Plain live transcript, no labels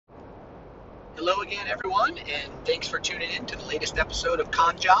Hello again, everyone, and thanks for tuning in to the latest episode of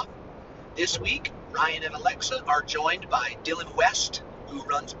Con Job. This week, Ryan and Alexa are joined by Dylan West, who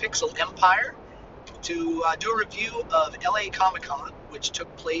runs Pixel Empire, to do a review of LA Comic Con, which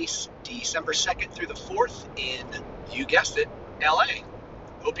took place December 2nd through the 4th in, you guessed it, LA.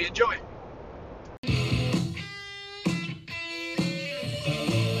 Hope you enjoy.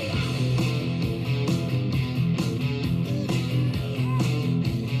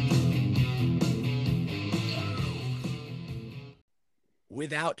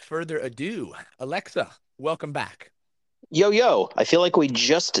 Without further ado, Alexa, welcome back. Yo, I feel like we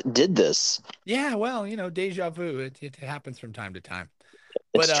just did this. Yeah, well, deja vu. It happens from time to time.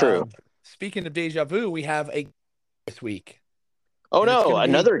 It's true. Speaking of deja vu, we have a this week. Oh, no,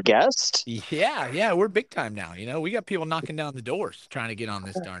 another guest? Yeah, we're big time now. We got people knocking down the doors trying to get on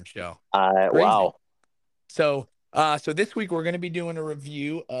this darn show. Wow. So this week we're going to be doing a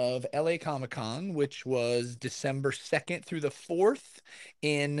review of LA Comic Con, which was December 2nd through the 4th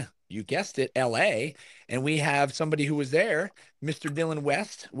in, you guessed it, LA. And we have somebody who was there, Mr. Dylan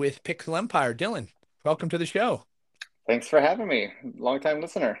West with Pixel Empire. Dylan, welcome to the show. Thanks for having me. Long-time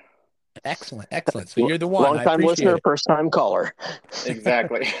listener. Excellent. So you're the one. Long-time listener, first-time caller.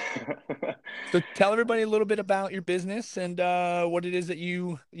 Exactly. So tell everybody a little bit about your business and what it is that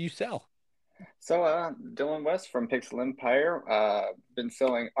you sell. So Dylan West from Pixel Empire. Been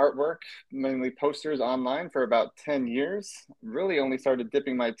selling artwork, mainly posters online for about 10 years. Really only started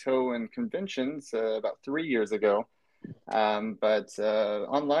dipping my toe in conventions about 3 years ago. But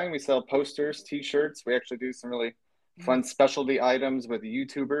online we sell posters, t-shirts. We actually do some really fun specialty items with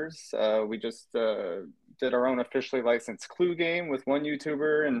YouTubers. We just did our own officially licensed Clue game with one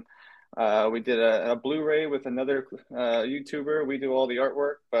YouTuber, and we did a Blu-ray with another YouTuber. We do all the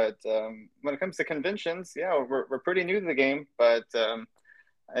artwork, but when it comes to conventions, we're pretty new to the game, but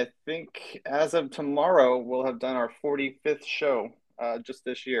I think as of tomorrow, we'll have done our 45th show just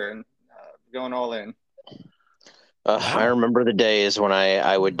this year, and going all in. I remember the days when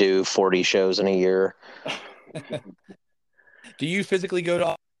I would do 40 shows in a year. Do you physically go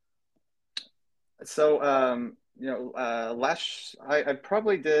to? So, I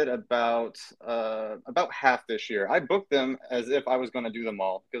probably did about half this year. I booked them as if I was going to do them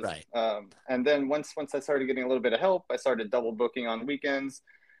all, right. And then once I started getting a little bit of help, I started double booking on weekends,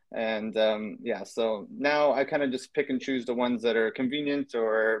 and so now I kind of just pick and choose the ones that are convenient,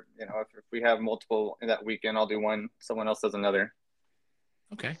 or if we have multiple in that weekend, I'll do one, someone else does another.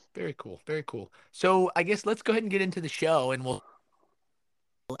 Okay, very cool. So I guess let's go ahead and get into the show, and we'll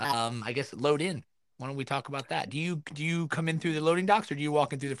load in. Why don't we talk about that? Do you come in through the loading docks, or do you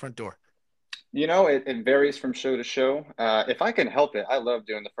walk in through the front door? It varies from show to show. If I can help it, I love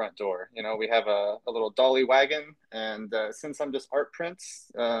doing the front door. We have a little dolly wagon, and since I'm just art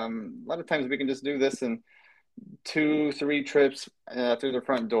prints, a lot of times we can just do this in 2-3 trips through the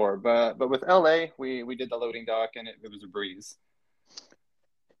front door. But with LA, we did the loading dock, and it was a breeze.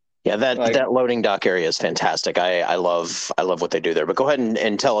 Yeah, that loading dock area is fantastic. I love what they do there. But go ahead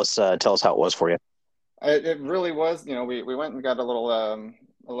and tell us how it was for you. It really was. We went and got a little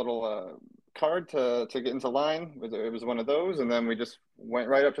card to get into line. It was one of those, and then we just went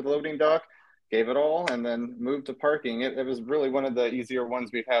right up to the loading dock, gave it all, and then moved to parking. It was really one of the easier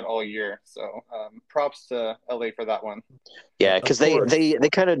ones we've had all year. So props to LA for that one. Yeah, because they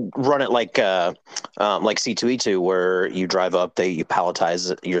kind of run it like C2E2, where you drive up, you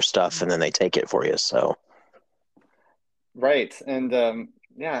palletize your stuff, and then they take it for you. So right, and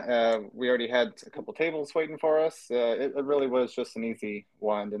we already had a couple tables waiting for us. It really was just an easy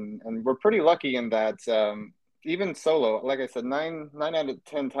one, and we're pretty lucky in that. Even solo, like I said, 9 out of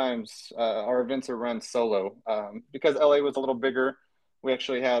 10 times our events are run solo. Because LA was a little bigger, we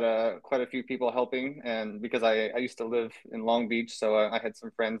actually had quite a few people helping, and because I used to live in Long Beach, so I had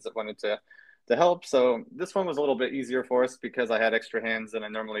some friends that wanted to help. So this one was a little bit easier for us because I had extra hands than I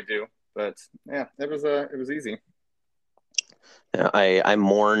normally do. But yeah, it was easy. Yeah, I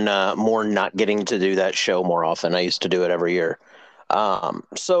mourn not getting to do that show more often. I used to do it every year.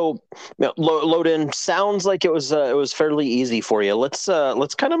 So load in sounds like it was fairly easy for you. Let's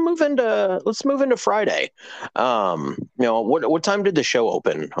kind of move into Friday. What time did the show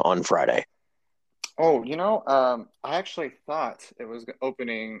open on Friday? Oh, I actually thought it was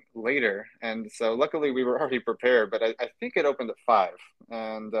opening later, and so luckily we were already prepared. But I think it opened at 5,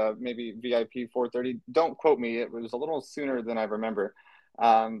 and maybe VIP 4:30. Don't quote me; it was a little sooner than I remember.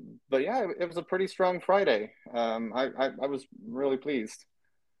 But yeah, it was a pretty strong Friday. I was really pleased.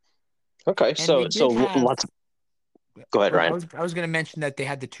 Okay, and so lots. Go ahead, Ryan. I was going to mention that they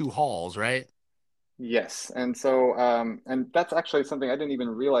had the 2 halls, right? Yes, and so and that's actually something I didn't even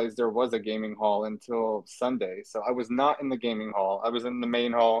realize there was a gaming hall until Sunday. So I was not in the gaming hall. I was in the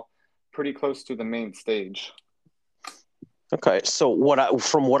main hall, pretty close to the main stage. Okay, so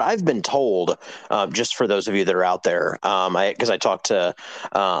from what I've been told, just for those of you that are out there, because I talked to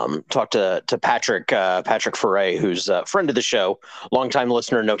Patrick Foray, who's a friend of the show, longtime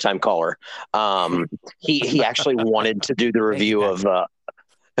listener, no time caller. He actually wanted to do the Thank you, review of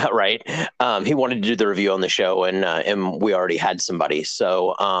right. He wanted to do the review on the show, and we already had somebody.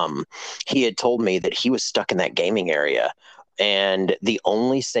 So he had told me that he was stuck in that gaming area. And the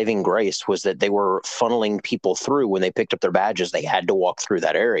only saving grace was that they were funneling people through when they picked up their badges. They had to walk through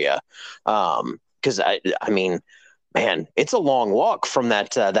that area. Because I mean, man, it's a long walk from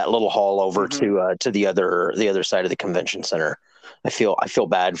that little hall over to the other side of the convention center. I feel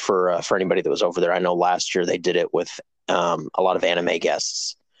bad for anybody that was over there. I know last year they did it with a lot of anime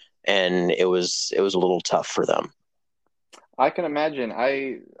guests, and it was a little tough for them. I can imagine.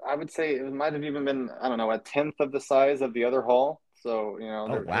 I would say it might have even been, I don't know, a tenth of the size of the other hall. So,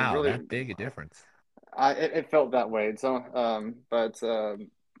 Oh, it wow, really, that big a difference. it felt that way. So, but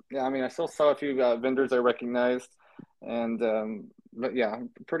yeah, I mean, I still saw a few vendors I recognized, and but yeah, I'm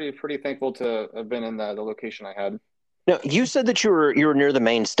pretty thankful to have been in the location I had. Now, you said that you were near the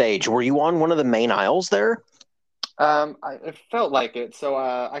main stage. Were you on one of the main aisles there? It felt like it. So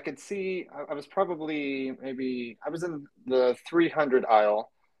I could see. I was probably maybe I was in the 300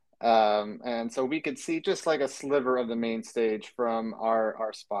 aisle, and so we could see just like a sliver of the main stage from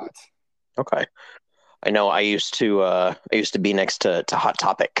our spot. Okay. I know I used to be next to Hot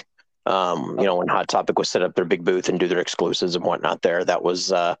Topic. When Hot Topic was set up their big booth and do their exclusives and whatnot there, that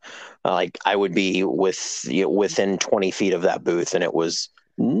was like I would be within 20 feet of that booth, and it was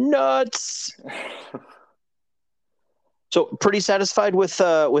nuts. So pretty satisfied with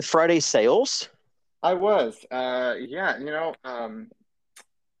Friday's sales. I was, yeah,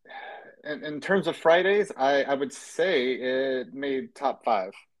 in terms of Fridays, I would say it made top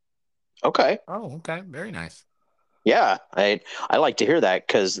five. Okay. Oh, okay, very nice. Yeah, I like to hear that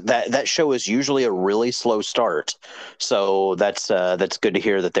because that show is usually a really slow start. So that's good to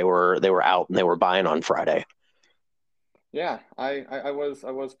hear that they were out and they were buying on Friday. Yeah, I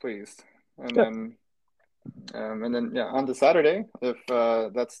was pleased, and Good. then yeah, on to Saturday if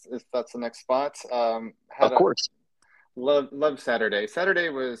that's the next spot. Of Had a course. love Saturday. Saturday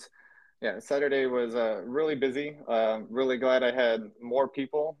was really busy. Really glad I had more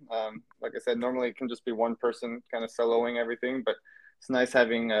people. Like I said, normally it can just be one person kind of soloing everything, but it's nice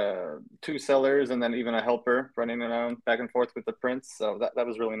having two sellers and then even a helper running around back and forth with the prints. So that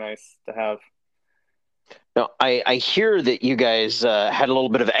was really nice to have. Now, I hear that you guys had a little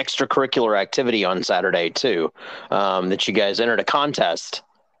bit of extracurricular activity on Saturday too. That you guys entered a contest.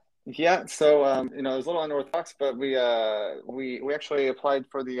 Yeah, so it was a little unorthodox, but we actually applied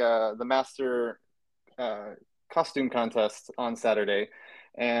for the master uh, costume contest on Saturday,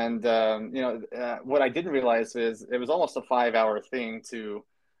 and what I didn't realize is it was almost a 5 hour thing to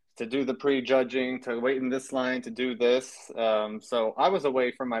do the pre-judging, to wait in this line, to do this. So I was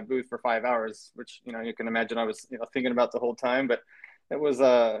away from my booth for 5 hours, which you can imagine I was thinking about the whole time, but it was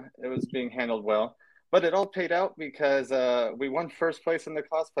being handled well. But it all paid out because we won first place in the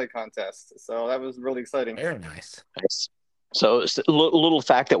cosplay contest, so that was really exciting. Very nice. Nice. So, little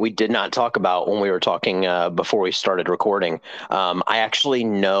fact that we did not talk about when we were talking before we started recording. I actually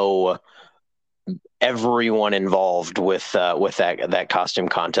know everyone involved with that costume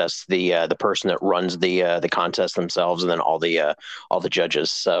contest. The person that runs the contest themselves, and then all the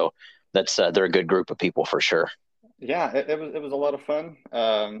judges. So that's they're a good group of people for sure. Yeah, it was a lot of fun.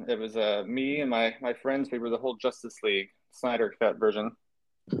 It was me and my friends. We were the whole Justice League Snyder Cut version.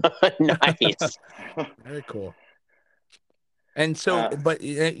 Nice. Very cool. And so, uh, but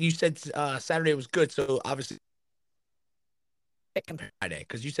you said Saturday was good. So obviously, Friday,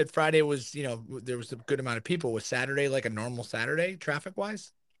 because you said Friday was, there was a good amount of people. Was Saturday like a normal Saturday traffic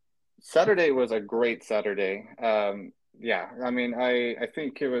wise? Saturday was a great Saturday. Yeah, I mean, I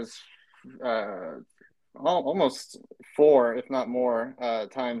think it was uh, almost four, if not more,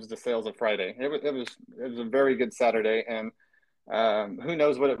 times the sales of Friday. It was a very good Saturday, and who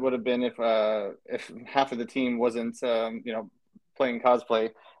knows what it would have been if half of the team wasn't playing cosplay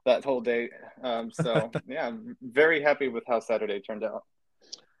that whole day. So yeah, very happy with how Saturday turned out.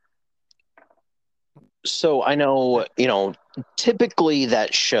 So I know, typically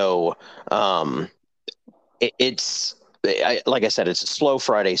that show, it's like I said, it's a slow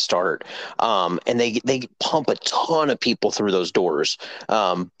Friday start, and they pump a ton of people through those doors.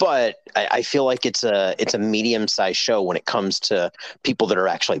 But I feel like it's a medium sized show when it comes to people that are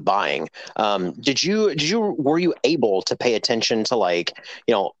actually buying. Were you able to pay attention to, like,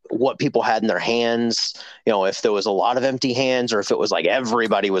 what people had in their hands? If there was a lot of empty hands, or if it was like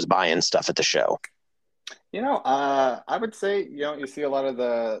everybody was buying stuff at the show. I would say, you see a lot of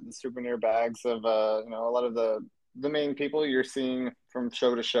the souvenir bags of, a lot of the main people you're seeing from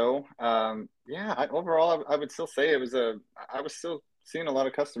show to show. Overall, I would still say I was still seeing a lot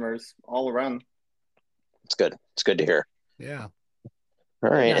of customers all around. It's good. It's good to hear. Yeah. All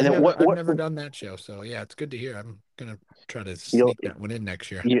right. Yeah, and then I've never done that show, so yeah, it's good to hear. I'm gonna try to sneak that one in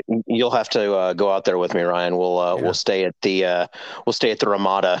next year. You'll have to go out there with me, Ryan. We'll stay at the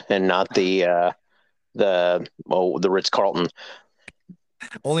Ramada and not the Ritz-Carlton.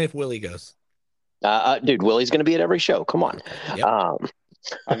 Only if Willie goes. Dude, Willie's going to be at every show. Come on. Yep.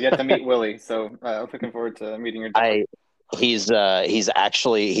 I've yet to meet Willie, so I'm looking forward to meeting your. He's like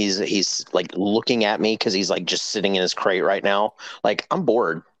looking at me because he's like just sitting in his crate right now. Like, I'm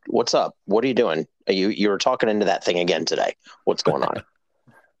bored. What's up? What are you doing? You were talking into that thing again today. What's going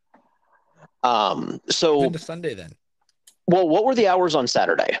on? So into Sunday then. Well, what were the hours on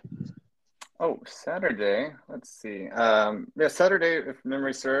Saturday? Oh, Saturday. Let's see. Saturday, if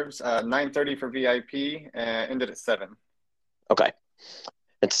memory serves, 9:30 for VIP and ended at 7. Okay.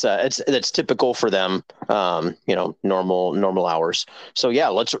 That's typical for them. Normal hours. So yeah,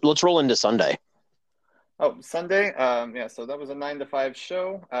 let's roll into Sunday. Oh, Sunday. So that was a 9 to 5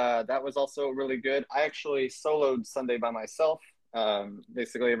 show. That was also really good. I actually soloed Sunday by myself.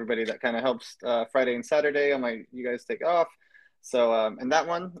 Basically everybody that kind of helps Friday and Saturday. I'm like, you guys take off. So, and that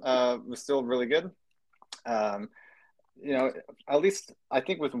one was still really good. At least I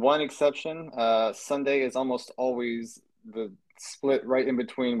think with one exception, Sunday is almost always the split right in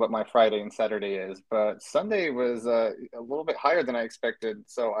between what my Friday and Saturday is. But Sunday was a little bit higher than I expected.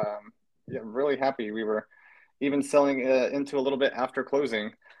 So, really happy. We were even selling into a little bit after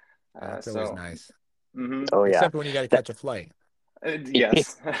closing. That's always nice. Mm-hmm. Oh, yeah. Except when you got to catch a flight.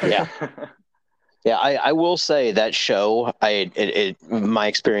 Yes. Yeah. Yeah, I will say that show, my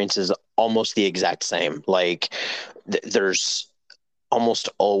experience is almost the exact same. Like, there's almost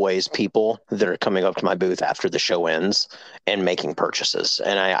always people that are coming up to my booth after the show ends and making purchases.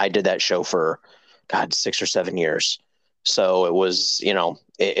 And I did that show for, 6 or 7 years. So it was,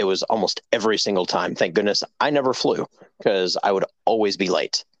 it was almost every single time. Thank goodness I never flew, because I would always be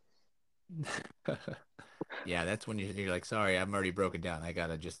late. Yeah, that's when you're like, sorry, I'm already broken down.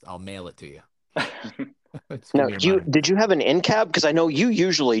 I'll mail it to you. Now, did you have an end cab? Because I know you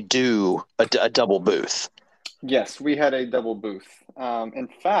usually do a double booth. Yes, we had a double booth. In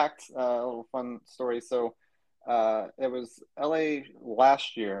fact, a little fun story. So it was LA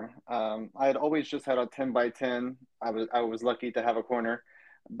last year. I had always just had a 10 by 10. I was lucky to have a corner.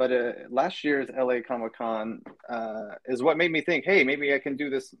 But last year's LA Comic Con is what made me think, hey, maybe I can do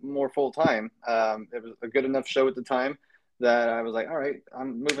this more full time. It was a good enough show at the time that I was like, all right,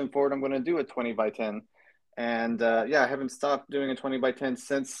 I'm moving forward. I'm going to do a 20 by 10. And I haven't stopped doing a 20 by 10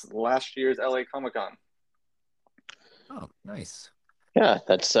 since last year's LA Comic Con. Oh, nice. Yeah,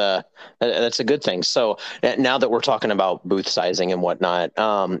 that's a good thing. So now that we're talking about booth sizing and whatnot,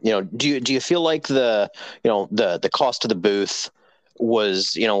 do you feel like the cost of the booth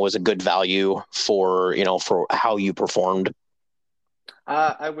was a good value for how you performed?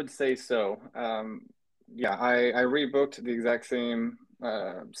 I would say so. I rebooked the exact same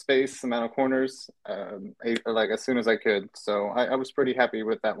space, amount of corners, as soon as I could. So I was pretty happy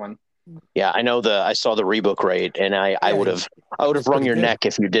with that one. Yeah, I saw the rebook rate, and I would have wrung your neck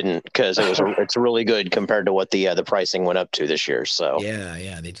if you didn't, because it's really good compared to what the pricing went up to this year. So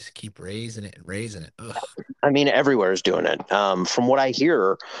yeah, they just keep raising it. Ugh. I mean, everywhere is doing it. From what I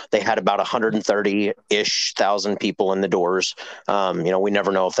hear, they had about 130,000 people in the doors. We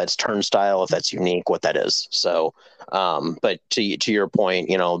never know if that's turnstile, if that's unique, what that is. So, but to your point,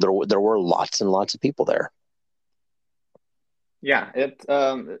 there were lots and lots of people there. Yeah, it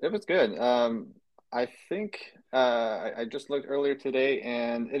was good. I think I just looked earlier today,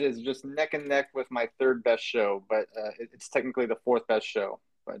 and it is just neck and neck with my third best show, but it's technically the fourth best show.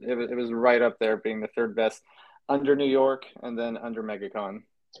 But it was right up there, being the third best, under New York and then under MegaCon.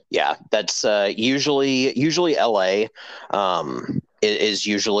 Yeah, that's usually LA is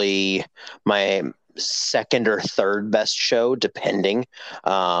usually my second or third best show, depending.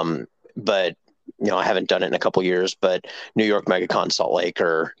 But I haven't done it in a couple years, but New York, MegaCon, Salt Lake,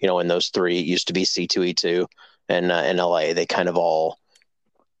 or in those three. It used to be C2E2, and in LA, they kind of all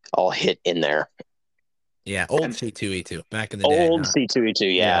hit in there. Yeah, old And C2E2 back in the day. Old Huh?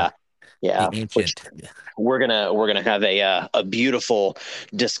 C2E2, Yeah, yeah. the Which ancient. we're gonna have a beautiful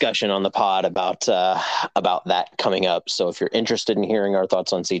discussion on the pod about that coming up. So if you're interested in hearing our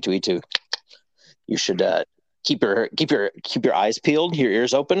thoughts on C2E2, you should keep your eyes peeled, your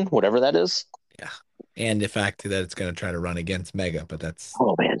ears open, whatever that is. Yeah, and the fact that it's going to try to run against Mega, but that's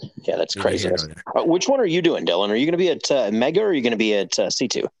Oh man, yeah, that's neither here craziness. nor there. Which one are you doing, Dylan? Are you going to be at Mega or are you going to be at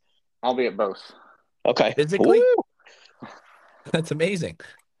C2? I'll be at both. Okay. Physically, Woo! that's amazing.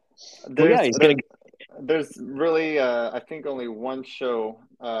 Well, yeah, There's he's there's going to. there's really I think only one show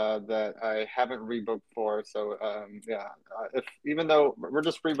that I haven't rebooked for. So yeah, if even though we're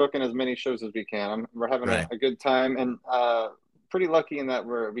just rebooking as many shows as we can, we're having Right. a good time and pretty lucky in that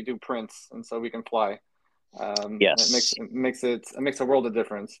we do prints and so we can fly. Yes. It makes a world of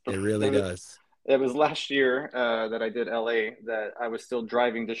difference. It really does. It was last year that I did LA that I was still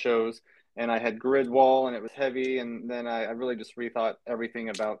driving to shows and I had grid wall and it was heavy. And then I really just rethought everything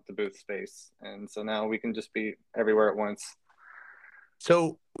about the booth space. And so now we can just be everywhere at once.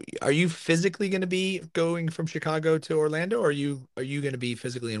 So, are you physically going to be going from Chicago to Orlando, or are you going to be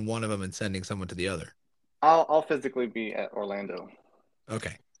physically in one of them and sending someone to the other? I'll physically be at Orlando.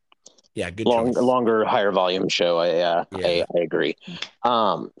 Okay. Yeah, good choice. Longer, higher volume show. I Yeah. agree.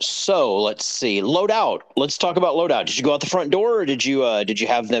 So let's see. Loadout. Let's talk about Loadout. Did you go out the front door, or did you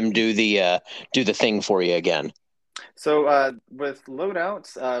have them do the thing for you again? So with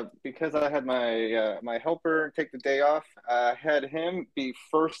loadouts, because I had my helper take the day off, I had him be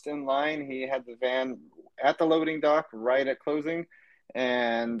first in line. He had the van at the loading dock right at closing,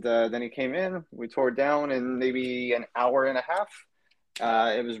 and then he came in. We tore it down in maybe an hour and a half.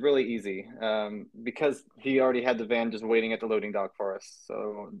 It was really easy because he already had the van just waiting at the loading dock for us.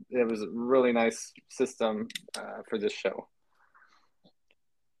 So it was a really nice system for this show.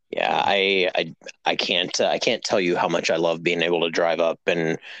 Yeah, I can't tell you how much I love being able to drive up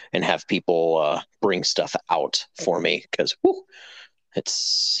and have people bring stuff out for me because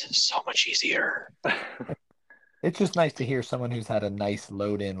it's so much easier. It's just nice to hear someone who's had a nice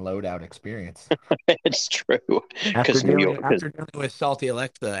load in, load out experience. It's true After because New dealing, York after dealing with Salty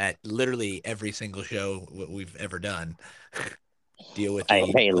Alexa at literally every single show we've ever done, deal with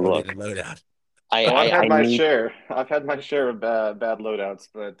the hey, load look, in and load out. Oh, I've had I my need share. I've had my share of bad loadouts,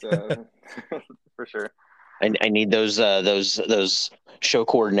 but for sure. I need those show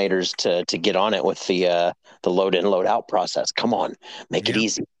coordinators to get on it with the load in load out process. Come on, make it Yeah.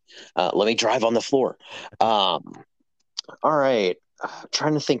 easy. Let me drive on the floor. All right.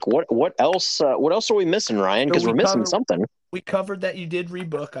 Trying to think what else are we missing, Ryan? So Because we're missing covered something. we covered that you did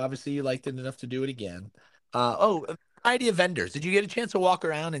rebook. Obviously, you liked it enough to do it again. A variety of vendors. Did you get a chance to walk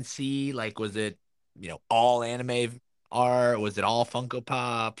around and see, like, was it, all anime art? Was it all Funko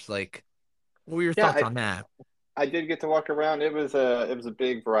Pops? Like, what were your Yeah, thoughts on that? I did get to walk around. It was a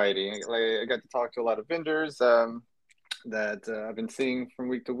big variety. Like, I got to talk to a lot of vendors that I've been seeing from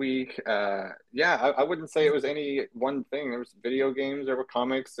week to week. Yeah, I wouldn't say it was any one thing. There was video games, there were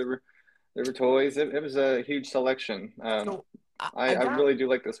comics, there were toys. It was a huge selection. So I really do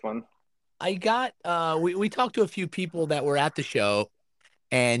like this one. we talked to a few people that were at the show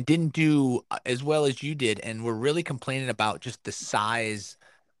and didn't do as well as you did, and were really complaining about just the size.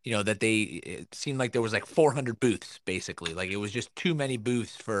 That it seemed like there was like 400 booths, basically. Like, it was just too many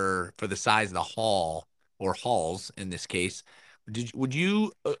booths for the size of the hall, or halls in this case. Would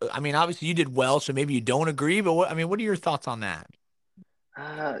you? I mean, obviously you did well, so maybe you don't agree. But what are your thoughts on that?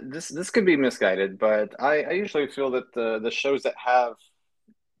 This could be misguided, but I usually feel that the shows that have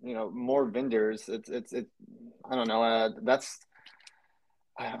more vendors, it I don't know.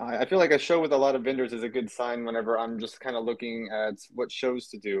 I feel like a show with a lot of vendors is a good sign whenever I'm just kind of looking at what shows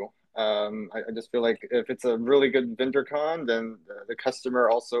to do. I just feel like if it's a really good vendor con, then the customer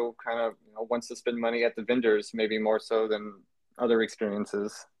also kind of wants to spend money at the vendors, maybe more so than other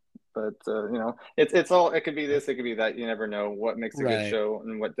experiences. But it's all, it could be this, it could be that. You never know what makes a good Right. show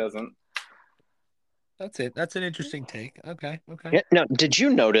and what doesn't. That's it. That's an interesting take. Okay. Okay. Yeah. Now, did you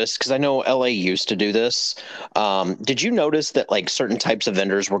notice? Because I know LA used to do this. Did you notice that like certain types of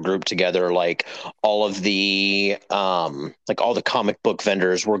vendors were grouped together? Like all of the all the comic book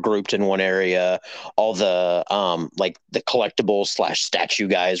vendors were grouped in one area. All the like the collectible / statue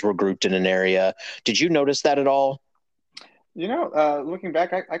guys were grouped in an area. Did you notice that at all? Looking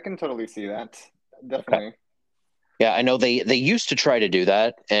back, I can totally see that. Okay. Definitely. Yeah, I know they used to try to do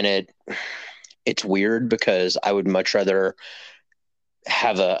that, and it's weird because I would much rather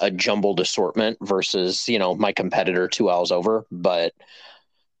have a jumbled assortment versus my competitor 2 aisles over. But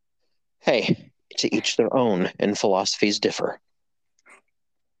hey, to each their own, and philosophies differ.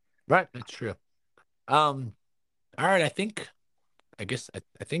 Right. That's true. All right, I guess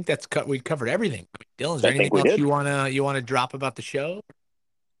I think we covered everything. Dylan, is there I think anything we else did. you wanna drop about the show?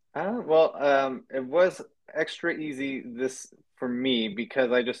 It was extra easy this for me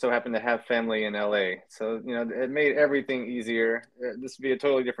because I just so happen to have family in LA. So, it made everything easier. This would be a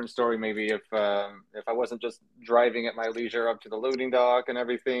totally different story maybe if I wasn't just driving at my leisure up to the loading dock and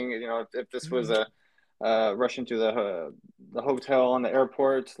everything. If this was a rushing to the hotel and the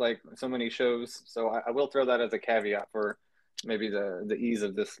airport, like so many shows. So I will throw that as a caveat for maybe the ease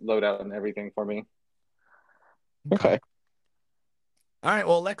of this loadout and everything for me. Okay. All right,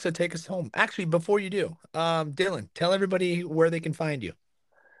 well, Alexa, take us home. Actually, before you do, Dylan, tell everybody where they can find you.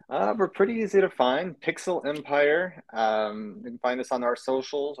 We're pretty easy to find. Pixel Empire. You can find us on our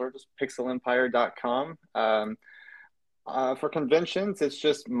socials or just pixelempire.com. For conventions, it's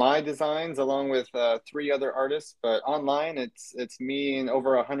just my designs along with 3 other artists. But online, it's me and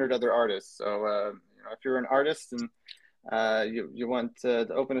over 100 other artists. So if you're an artist and you want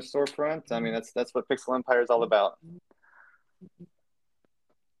to open a storefront, I mean that's what Pixel Empire is all about.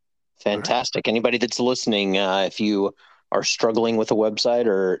 Fantastic. Anybody that's listening, if you are struggling with a website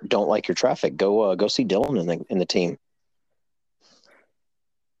or don't like your traffic, go see Dylan and the team.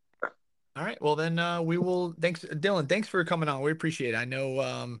 All right, well then we will. Thanks, Dylan. Thanks for coming on. We appreciate it. I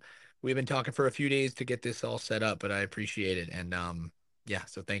know we've been talking for a few days to get this all set up, but I appreciate it. And yeah,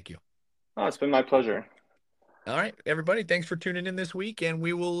 so thank you. Oh, it's been my pleasure. All right, everybody. Thanks for tuning in this week, and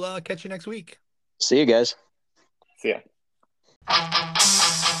we will catch you next week. See you guys. See ya.